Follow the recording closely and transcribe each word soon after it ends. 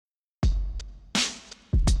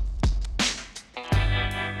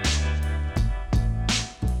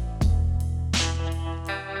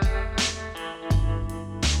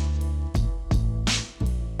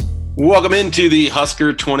Welcome into the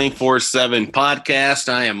Husker 24/7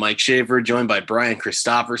 podcast. I am Mike Schaefer, joined by Brian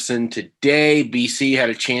Christopherson. Today, BC had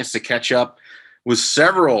a chance to catch up with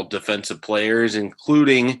several defensive players,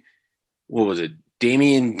 including,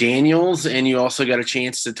 Damian Daniels, and you also got a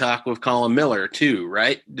chance to talk with Colin Miller, too,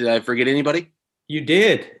 right? Did I forget anybody? You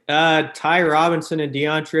did. Ty Robinson and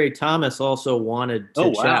DeAndre Thomas also wanted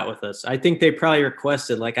to chat with us. I think they probably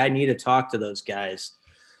requested, I need to talk to those guys.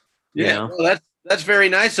 Yeah, well, that's very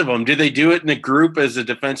nice of them. Did they do it in a group as a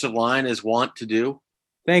defensive line is wont to do?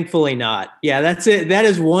 Thankfully not. Yeah, that's it. That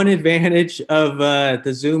is one advantage of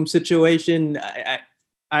the Zoom situation.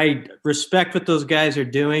 I respect what those guys are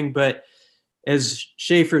doing, but as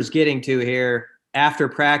Schaefer's getting to here, after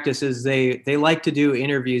practices, they like to do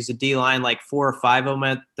interviews, the D-line, 4 or 5 of them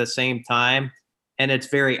at the same time, and it's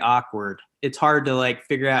very awkward. It's hard to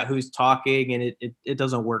figure out who's talking, and it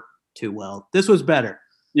doesn't work too well. This was better.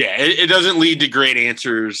 Yeah, it doesn't lead to great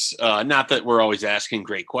answers. Not that we're always asking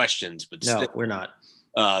great questions, but no, we're not.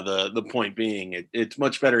 The point being, it's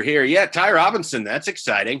much better here. Yeah, Ty Robinson, that's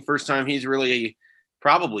exciting. First time he's really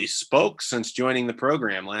probably spoke since joining the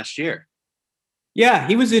program last year. Yeah,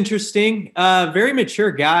 he was interesting. Very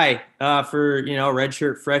mature guy for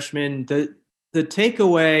redshirt freshman. The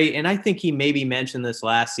takeaway, and I think he maybe mentioned this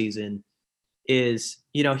last season, is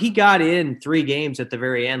he got in 3 games at the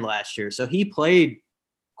very end last year, so he played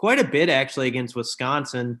quite a bit actually against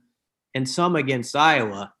Wisconsin and some against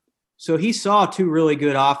Iowa. So he saw 2 really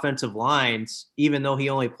good offensive lines, even though he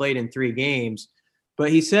only played in 3 games. But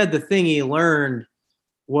he said the thing he learned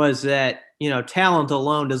was that, talent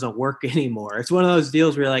alone doesn't work anymore. It's one of those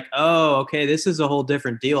deals where you're like, oh, okay, this is a whole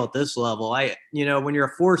different deal at this level. When you're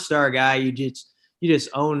a 4-star guy, you just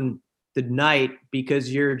own the night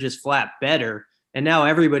because you're just flat better. And now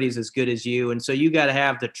everybody's as good as you. And so you got to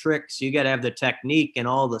have the tricks, you got to have the technique and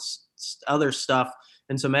all the other stuff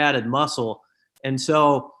and some added muscle. And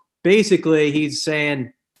so basically he's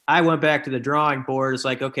saying, I went back to the drawing board. It's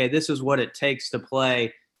like, okay, this is what it takes to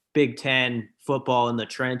play Big Ten football in the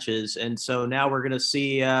trenches. And so now we're going to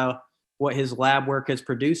see what his lab work has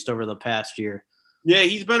produced over the past year. Yeah,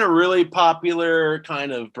 he's been a really popular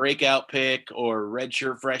kind of breakout pick or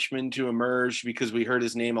redshirt freshman to emerge because we heard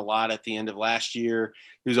his name a lot at the end of last year.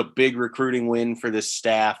 He was a big recruiting win for this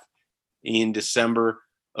staff in December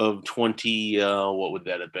of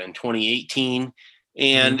 2018.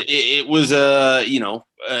 And it was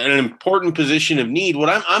an important position of need.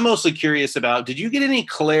 What I'm mostly curious about, did you get any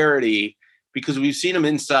clarity, because we've seen him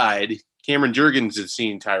inside? Cameron Jurgens has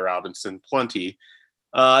seen Ty Robinson plenty.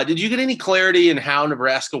 Did you get any clarity in how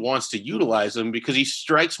Nebraska wants to utilize him? Because he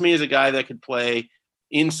strikes me as a guy that could play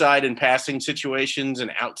inside in passing situations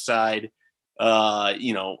and outside,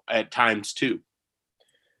 at times too.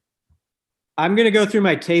 I'm going to go through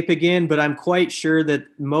my tape again, but I'm quite sure that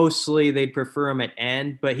mostly they'd prefer him at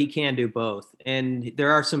end, but he can do both. And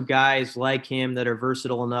there are some guys like him that are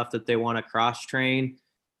versatile enough that they want to cross-train.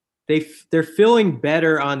 They're feeling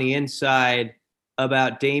better on the inside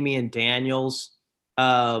about Damian Daniels.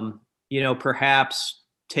 Perhaps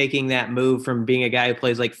taking that move from being a guy who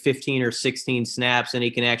plays 15 or 16 snaps and he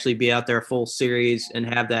can actually be out there a full series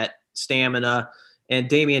and have that stamina. And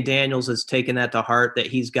Damian Daniels has taken that to heart that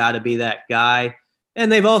he's got to be that guy.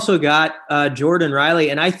 And they've also got Jordan Riley.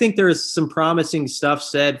 And I think there is some promising stuff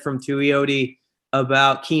said from Tuioti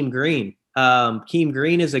about Keem Green. Keem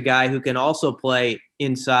Green is a guy who can also play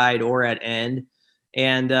inside or at end.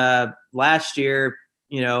 And last year,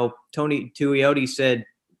 Tony Tuioti said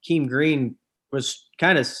Keem Green was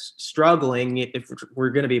kind of struggling, if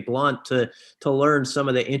we're going to be blunt, to learn some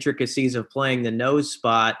of the intricacies of playing the nose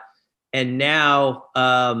spot. And now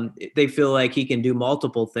they feel like he can do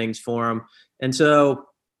multiple things for him. And so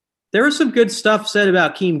there was some good stuff said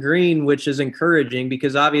about Keem Green, which is encouraging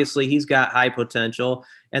because obviously he's got high potential.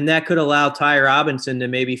 And that could allow Ty Robinson to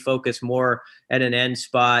maybe focus more at an end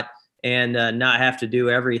spot and not have to do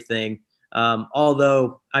everything.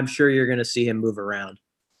 Although I'm sure you're going to see him move around.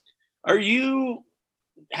 Are you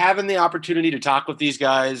having the opportunity to talk with these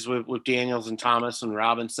guys, with Daniels and Thomas and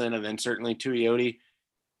Robinson, and then certainly Tuioti?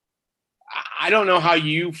 I don't know how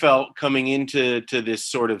you felt coming into this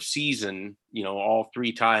sort of season, all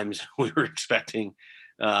 3 times we were expecting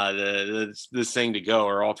this thing to go,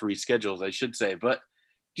 or all 3 schedules, I should say. But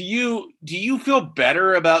do you feel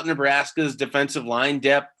better about Nebraska's defensive line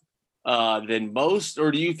depth than most,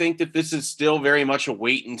 or do you think that this is still very much a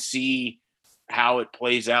wait and see how it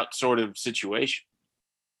plays out sort of situation?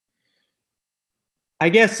 I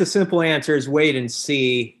guess the simple answer is wait and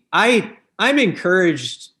see. I'm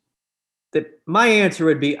encouraged My answer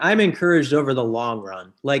would be I'm encouraged over the long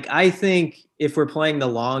run. Like, I think if we're playing the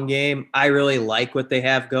long game, I really like what they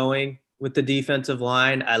have going with the defensive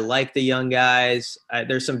line. I like the young guys.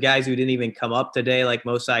 There's some guys who didn't even come up today, like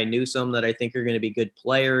Mosai Newsome, that I think are going to be good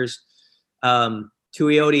players.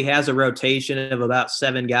 Tuioti has a rotation of about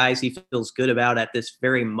 7 guys he feels good about at this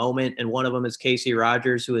very moment, and one of them is Casey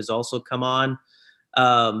Rogers, who has also come on.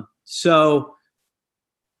 My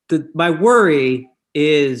worry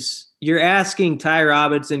is you're asking Ty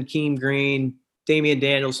Robinson, Keem Green, Damian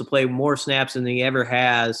Daniels to play more snaps than he ever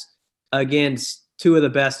has against 2 of the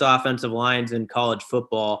best offensive lines in college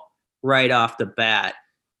football right off the bat.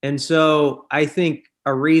 And so I think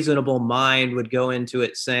a reasonable mind would go into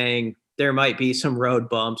it saying there might be some road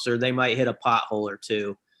bumps or they might hit a pothole or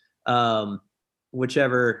two,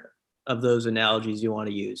 whichever of those analogies you want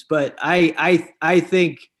to use. But I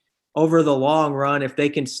think over the long run, if they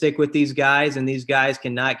can stick with these guys and these guys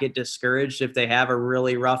cannot get discouraged if they have a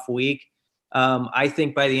really rough week, I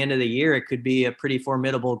think by the end of the year, it could be a pretty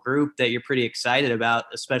formidable group that you're pretty excited about,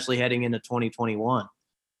 especially heading into 2021.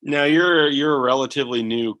 Now you're a relatively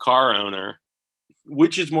new car owner.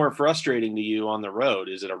 Which is more frustrating to you on the road?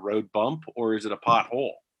 Is it a road bump or is it a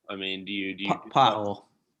pothole? I mean, do you pothole?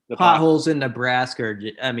 The potholes in Nebraska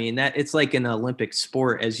I mean, that it's like an Olympic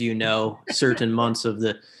sport, as you know, certain months of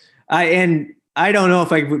the I don't know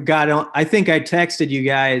if I got on. I think I texted you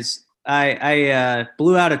guys. I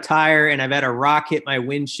blew out a tire and I've had a rock hit my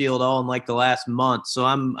windshield all in like the last month. So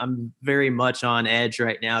I'm very much on edge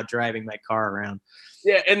right now driving my car around.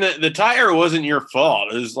 Yeah, and the tire wasn't your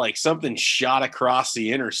fault. It was like something shot across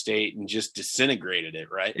the interstate and just disintegrated it,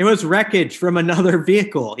 right? It was wreckage from another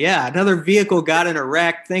vehicle. Yeah, another vehicle got in a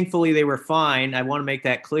wreck. Thankfully, they were fine. I want to make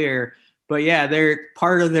that clear. But yeah,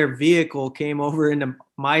 part of their vehicle came over into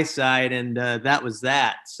my side, and that was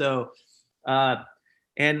that. So,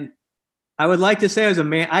 and I would like to say as a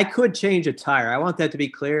man, I could change a tire. I want that to be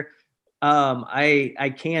clear.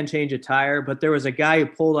 I can change a tire, but there was a guy who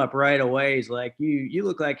pulled up right away. He's like, you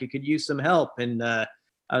look like you could use some help. And I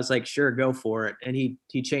was like, sure, go for it. And he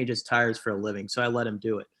changes tires for a living. So I let him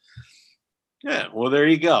do it. Yeah. Well, there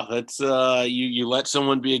you go. That's you let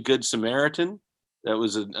someone be a good Samaritan. That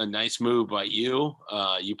was a nice move by you.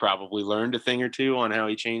 You probably learned a thing or two on how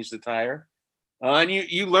he changed the tire. And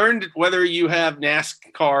you learned whether you have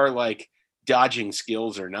NASCAR like dodging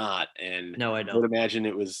skills or not. And no, I don't. I would imagine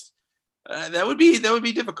it was that would be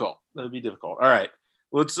difficult. That would be difficult. All right,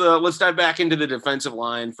 let's dive back into the defensive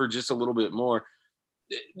line for just a little bit more.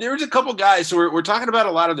 There's a couple guys, so we're talking about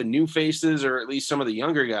a lot of the new faces, or at least some of the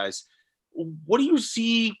younger guys. What do you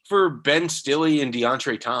see for Ben Stille and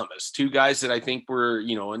DeAndre Thomas, 2 guys that I think were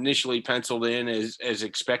initially penciled in as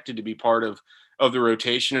expected to be part of the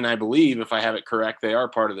rotation, and I believe, if I have it correct, they are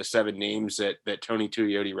part of the 7 names that Tony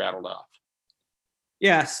Tuioti rattled off.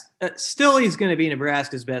 Yes, still he's going to be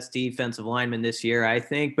Nebraska's best defensive lineman this year, I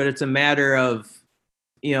think, but it's a matter of,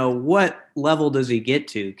 what level does he get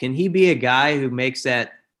to? Can he be a guy who makes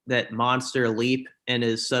that monster leap and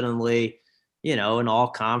is suddenly, an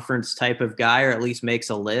all-conference type of guy, or at least makes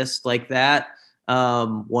a list like that?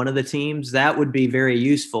 One of the teams, that would be very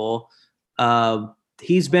useful.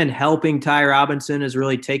 He's been helping Ty Robinson, has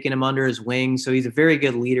really taken him under his wing, so he's a very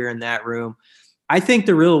good leader in that room. I think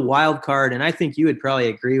the real wild card, and I think you would probably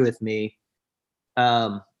agree with me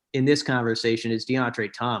in this conversation, is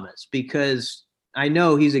DeAndre Thomas, because I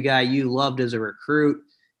know he's a guy you loved as a recruit,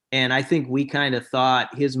 and I think we kind of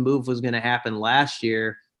thought his move was going to happen last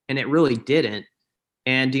year, and it really didn't.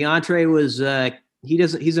 And DeAndre was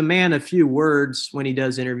he's a man of few words when he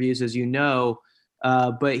does interviews, as you know,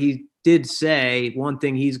 but he did say one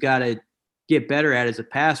thing he's got to get better at is a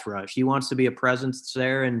pass rush. He wants to be a presence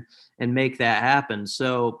there and make that happen.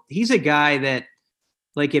 So he's a guy that,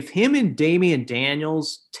 like, if him and Damian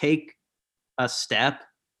Daniels take a step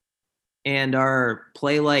and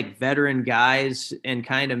play like veteran guys and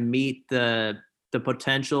kind of meet the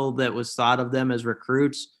potential that was thought of them as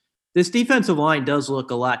recruits, this defensive line does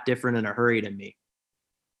look a lot different in a hurry to me.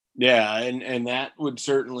 Yeah, and that would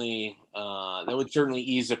certainly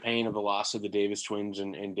ease the pain of the loss of the Davis twins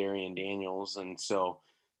and Darian Daniels. And so,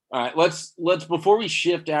 all right, let's before we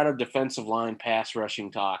shift out of defensive line pass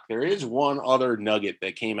rushing talk, there is one other nugget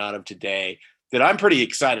that came out of today that I'm pretty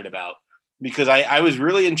excited about, because I was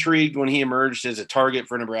really intrigued when he emerged as a target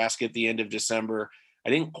for Nebraska at the end of December. I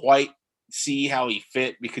didn't quite see how he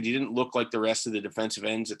fit because he didn't look like the rest of the defensive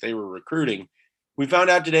ends that they were recruiting. We found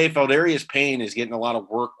out today Feldarius Payne is getting a lot of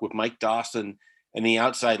work with Mike Dawson and the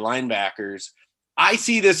outside linebackers. I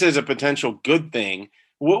see this as a potential good thing.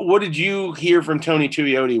 What did you hear from Tony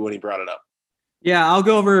Tuioti when he brought it up? Yeah, I'll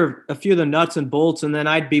go over a few of the nuts and bolts, and then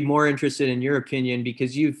I'd be more interested in your opinion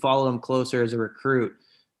because you follow them closer as a recruit.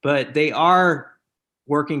 But they are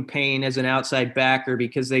working Payne as an outside backer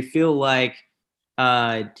because they feel like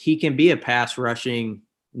he can be a pass rushing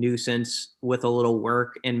nuisance with a little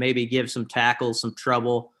work and maybe give some tackles some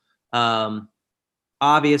trouble. Um,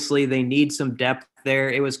 Obviously, they need some depth there.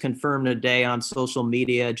 It was confirmed today on social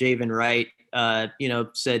media. Javen Wright,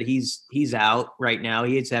 said he's out right now.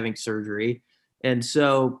 He is having surgery, and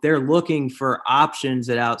so they're looking for options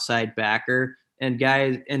at outside backer and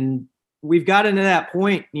guys. And we've gotten to that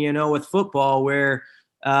point, with football where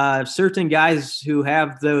certain guys who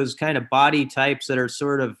have those kind of body types that are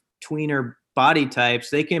sort of tweener body types,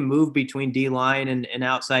 they can move between D line and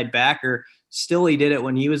outside backer. Still, he did it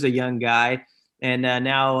when he was a young guy. And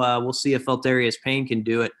now we'll see if Feltarius Payne can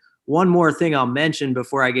do it. One more thing I'll mention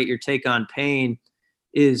before I get your take on Payne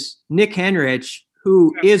is Nick Henrich,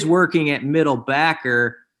 who is working at middle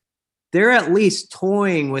backer. They're at least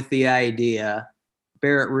toying with the idea,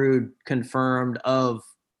 Barrett Ruud confirmed, of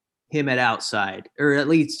him at outside, or at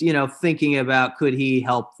least, thinking about could he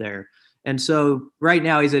help there. And so right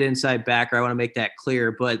now he's at inside backer. I want to make that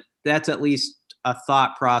clear, but that's at least a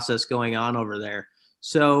thought process going on over there.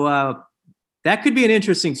 So that could be an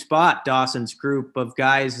interesting spot, Dawson's group of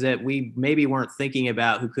guys that we maybe weren't thinking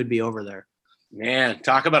about who could be over there. Man,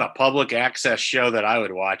 talk about a public access show that I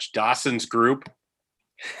would watch. Dawson's Group.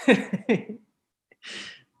 Would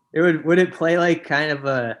it play like kind of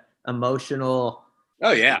a emotional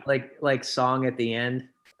Oh yeah, like song at the end?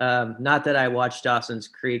 Not that I watched Dawson's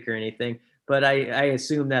Creek or anything, but I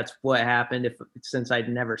assume that's what happened since I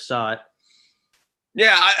never saw it.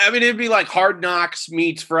 Yeah, I mean, it'd be like Hard Knocks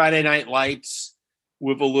meets Friday Night Lights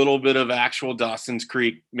with a little bit of actual Dawson's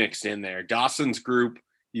Creek mixed in there. Dawson's Group,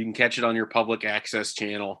 you can catch it on your public access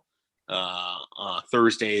channel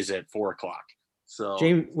Thursdays at 4:00.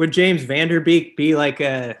 So would James Vanderbeek be like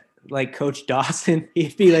Coach Dawson?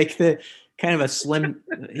 He'd be like the kind of a slim.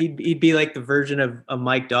 He'd be like the version of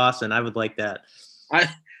Mike Dawson. I would like that.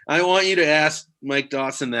 I want you to ask Mike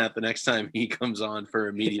Dawson that the next time he comes on for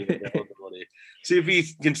immediate availability. See if he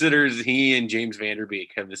considers he and James Vanderbeek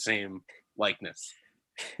have the same likeness.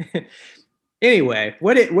 Anyway,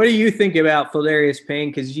 what do you think about Feltarius Payne?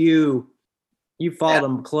 Because you followed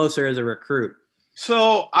him closer as a recruit.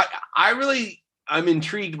 So I'm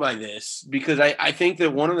intrigued by this because I think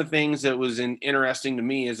that one of the things that was interesting to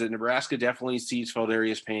me is that Nebraska definitely sees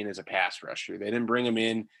Feltarius Payne as a pass rusher. They didn't bring him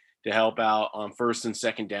in to help out on first and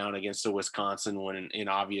second down against the Wisconsin when in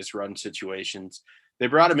obvious run situations. They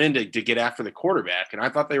brought him in to get after the quarterback, and I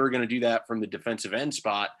thought they were going to do that from the defensive end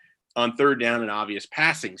spot on third down and obvious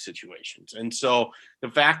passing situations. And so the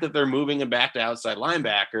fact that they're moving him back to outside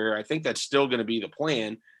linebacker, I think that's still going to be the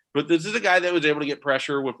plan. But this is a guy that was able to get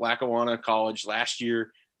pressure with Lackawanna College last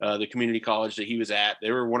year, the community college that he was at.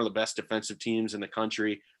 They were one of the best defensive teams in the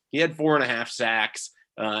country. He had 4.5 sacks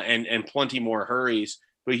and plenty more hurries,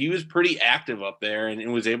 but he was pretty active up there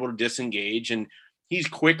and was able to disengage. And he's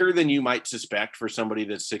quicker than you might suspect for somebody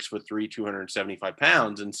that's 6'3", 275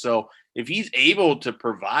 pounds. And so if he's able to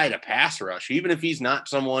provide a pass rush, even if he's not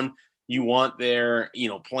someone you want there,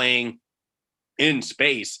 playing in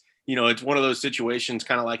space, it's one of those situations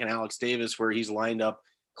kind of like an Alex Davis where he's lined up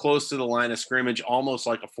close to the line of scrimmage, almost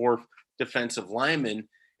like a fourth defensive lineman,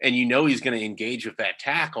 and he's going to engage with that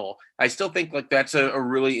tackle. I still think like that's a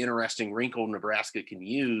really interesting wrinkle Nebraska can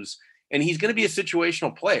use. And he's going to be a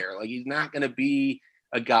situational player. Like he's not going to be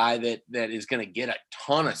a guy that is going to get a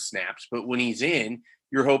ton of snaps, but when he's in,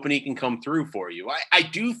 you're hoping he can come through for you. I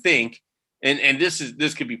do think, and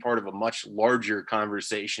this could be part of a much larger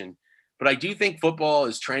conversation, but I do think football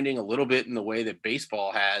is trending a little bit in the way that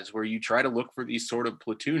baseball has, where you try to look for these sort of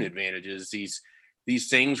platoon advantages, these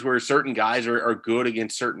things where certain guys are good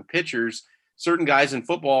against certain pitchers. Certain guys in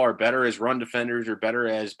football are better as run defenders or better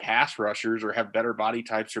as pass rushers or have better body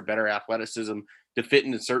types or better athleticism to fit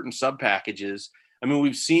into certain sub packages. I mean,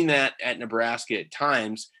 we've seen that at Nebraska at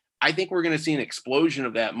times. I think we're going to see an explosion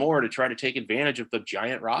of that more to try to take advantage of the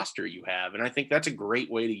giant roster you have. And I think that's a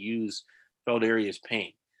great way to use Feltarius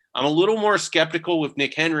Payne. I'm a little more skeptical with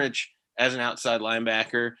Nick Henrich as an outside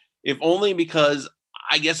linebacker, if only because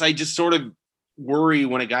I guess I just sort of worry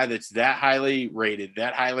when a guy that's that highly rated,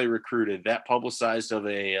 that highly recruited, that publicized of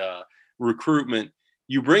a recruitment,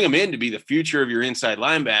 you bring him in to be the future of your inside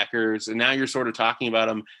linebackers, and now you're sort of talking about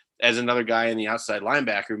him as another guy in the outside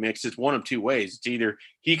linebacker mix. It's one of two ways. It's either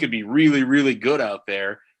he could be really, really good out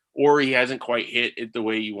there, or he hasn't quite hit it the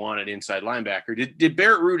way you wanted inside linebacker. Did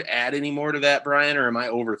Barrett Ruud add any more to that, Brian, or am I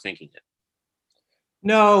overthinking it?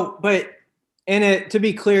 No, but And to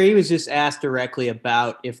be clear, he was just asked directly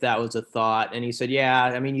about if that was a thought. And he said, yeah,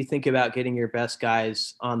 I mean, you think about getting your best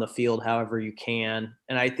guys on the field however you can.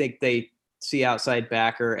 And I think they see outside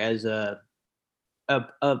backer as a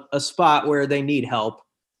spot where they need help.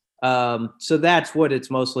 So that's what it's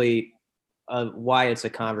mostly why it's a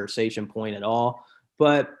conversation point at all.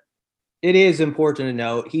 But it is important to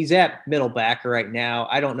note he's at middle backer right now.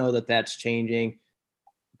 I don't know that that's changing.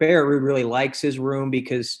 Barrett Ruud really likes his room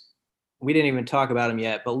because we didn't even talk about him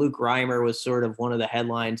yet, but Luke Reimer was sort of one of the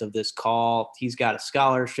headlines of this call. He's got a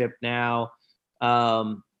scholarship now.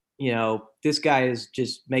 This guy is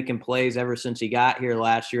just making plays ever since he got here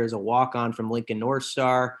last year as a walk-on from Lincoln North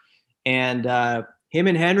Star. And him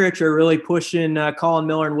and Henrich are really pushing Colin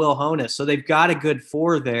Miller and Will Honus. So they've got a good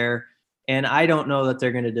four there, and I don't know that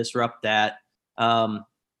they're going to disrupt that.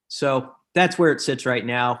 So that's where it sits right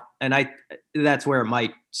now, and that's where it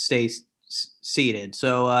might stay seated.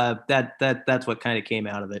 So that's what kind of came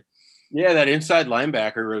out of it. Yeah, that inside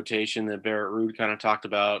linebacker rotation that Barrett Ruud kind of talked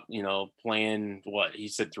about, playing what he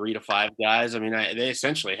said 3 to 5 guys. I mean, they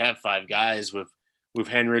essentially have 5 guys with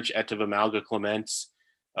Henrich, Eteva, Malga, Clements,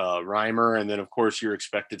 Reimer, and then of course your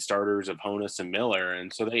expected starters of Honus and Miller.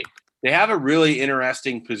 And so they have a really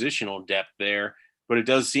interesting positional depth there. But it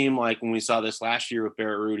does seem like when we saw this last year with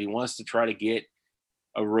Barrett Ruud, he wants to try to get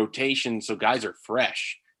a rotation so guys are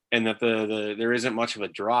fresh and that there isn't much of a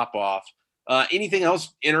drop off. Anything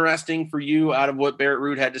else interesting for you out of what Barrett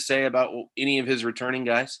Ruud had to say about any of his returning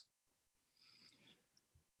guys?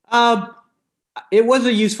 It was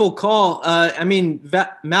a useful call.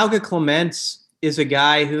 Malga Clements is a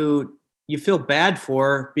guy who you feel bad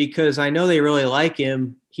for because I know they really like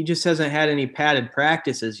him. He just hasn't had any padded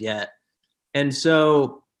practices yet. And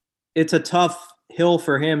so it's a tough hill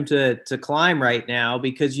for him to climb right now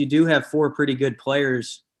because you do have 4 pretty good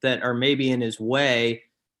players that are maybe in his way.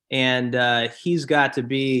 And he's got to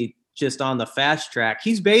be just on the fast track.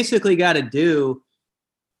 He's basically got to do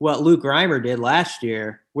what Luke Reimer did last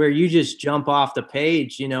year, where you just jump off the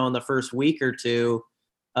page, in the first week or two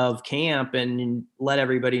of camp and let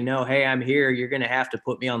everybody know, hey, I'm here. You're going to have to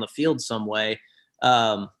put me on the field some way.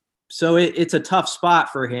 So it's a tough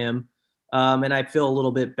spot for him. And I feel a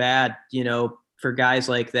little bit bad, for guys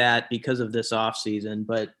like that because of this offseason.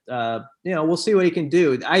 But, we'll see what he can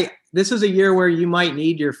do. This is a year where you might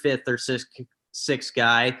need your 5th or 6th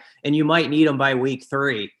guy, and you might need him by week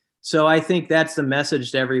 3. So I think that's the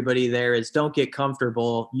message to everybody there is don't get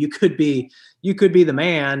comfortable. You could be the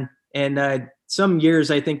man. And some years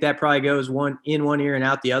I think that probably goes one ear and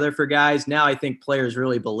out the other for guys. Now I think players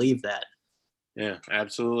really believe that. Yeah,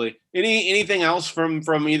 absolutely. Anything else from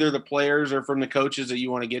either the players or from the coaches that you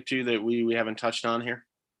want to get to that we haven't touched on here?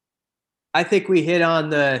 I think we hit on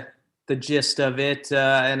the gist of it.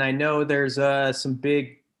 And I know there's some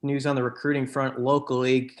big news on the recruiting front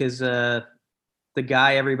locally because the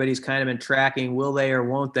guy everybody's kind of been tracking, will they or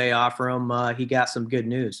won't they offer him? He got some good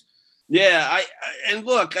news. Yeah,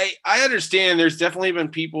 I understand there's definitely been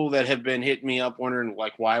people that have been hitting me up wondering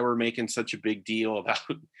like why we're making such a big deal about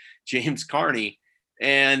James Carney.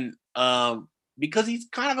 And because he's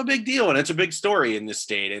kind of a big deal and it's a big story in this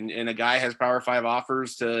state. And a guy has Power 5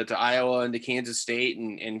 offers to Iowa and to Kansas State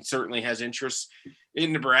and certainly has interest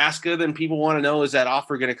in Nebraska, then people want to know, is that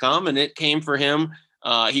offer going to come? And it came for him.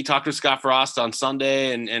 He talked to Scott Frost on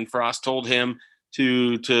Sunday and Frost told him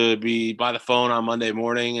to be by the phone on Monday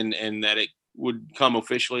morning and that it would come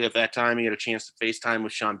officially at that time. He had a chance to FaceTime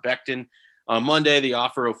with Sean Beckton. On Monday, the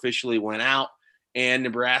offer officially went out and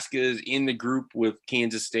Nebraska is in the group with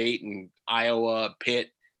Kansas State and Iowa, Pitt,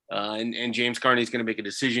 and James Carney is going to make a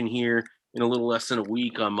decision here in a little less than a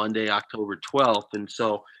week on Monday, October 12th. And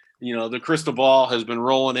so, the crystal ball has been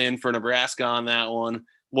rolling in for Nebraska on that one.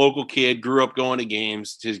 Local kid, grew up going to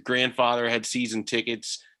games. His grandfather had season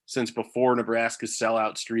tickets since before Nebraska's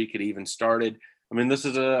sellout streak had even started. I mean, this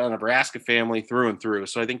is a Nebraska family through and through.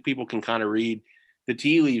 So I think people can kind of read the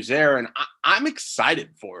tea leaves there. And I'm excited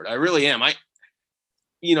for it. I really am.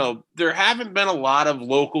 There haven't been a lot of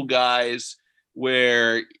local guys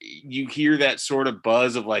where you hear that sort of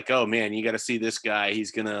buzz of like, oh man, you got to see this guy.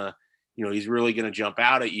 He's gonna, he's really gonna jump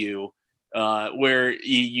out at you. Where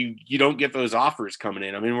you don't get those offers coming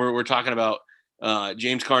in. I mean, we're talking about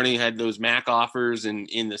James Carney had those MAC offers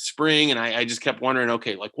in the spring, and I just kept wondering,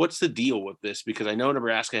 okay, like what's the deal with this? Because I know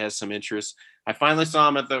Nebraska has some interest. I finally saw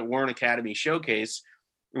him at the Warren Academy showcase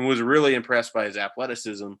and was really impressed by his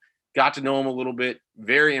athleticism. Got to know him a little bit,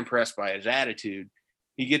 very impressed by his attitude.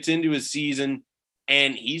 He gets into his season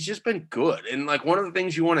and he's just been good. And like one of the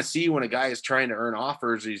things you want to see when a guy is trying to earn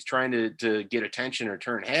offers, he's trying to get attention or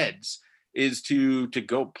turn heads, is to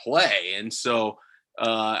go play. And so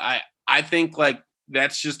I I think like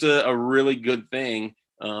that's just a really good thing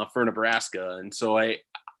for Nebraska. And so I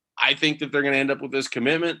think that they're going to end up with this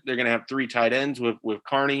commitment. They're going to have 3 tight ends with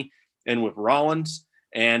Carney and with Rollins.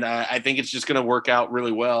 And I think it's just going to work out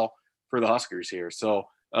really well for the Huskers here. So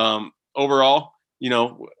overall,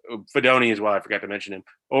 Fedoni is why I forgot to mention him.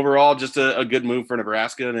 Overall, just a good move for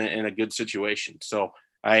Nebraska and a good situation. So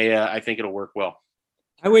I think it'll work well.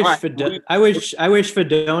 I wish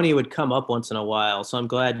Fedoni would come up once in a while. So I'm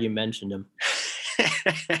glad you mentioned him.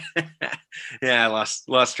 Yeah, I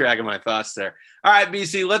lost track of my thoughts there. All right,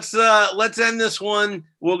 BC, let's end this one.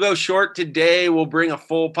 We'll go short today. We'll bring a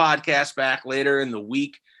full podcast back later in the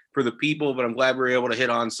week for the people, but I'm glad we were able to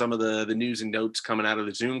hit on some of the news and notes coming out of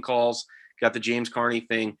the Zoom calls. Got the James Carney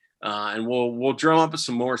thing, and we'll drum up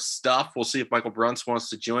some more stuff. We'll see if Michael Bruns wants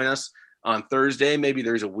to join us on Thursday. Maybe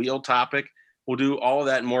there's a wheel topic. We'll do all of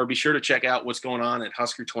that and more. Be sure to check out what's going on at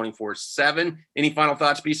Husker 24/7. Any final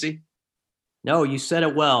thoughts, BC? No, you said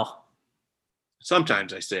it well.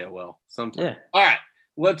 Sometimes I say it well. Sometimes. Yeah. All right.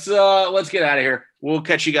 Let's get out of here. We'll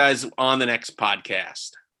catch you guys on the next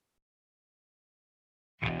podcast.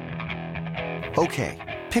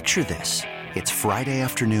 Okay, picture this. It's Friday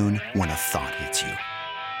afternoon when a thought hits you.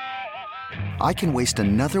 I can waste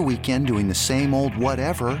another weekend doing the same old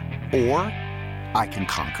whatever, or I can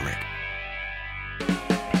conquer it.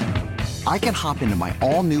 I can hop into my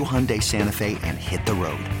all-new Hyundai Santa Fe and hit the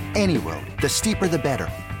road. Any road. The steeper, the better.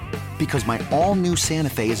 Because my all-new Santa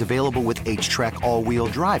Fe is available with H-Track all-wheel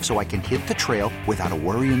drive, so I can hit the trail without a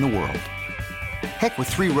worry in the world. Heck, with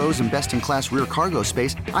 3 rows and best-in-class rear cargo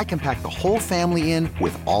space, I can pack the whole family in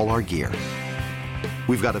with all our gear.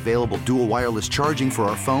 We've got available dual wireless charging for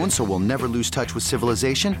our phones, so we'll never lose touch with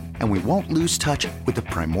civilization, and we won't lose touch with the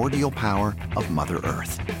primordial power of Mother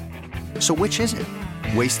Earth. So which is it?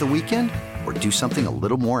 Waste the weekend or do something a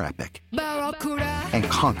little more epic? And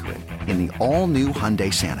conquer it in the all-new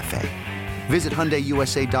Hyundai Santa Fe. Visit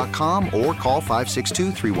HyundaiUSA.com or call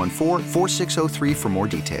 562-314-4603 for more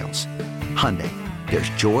details. Hyundai, there's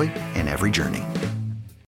joy in every journey.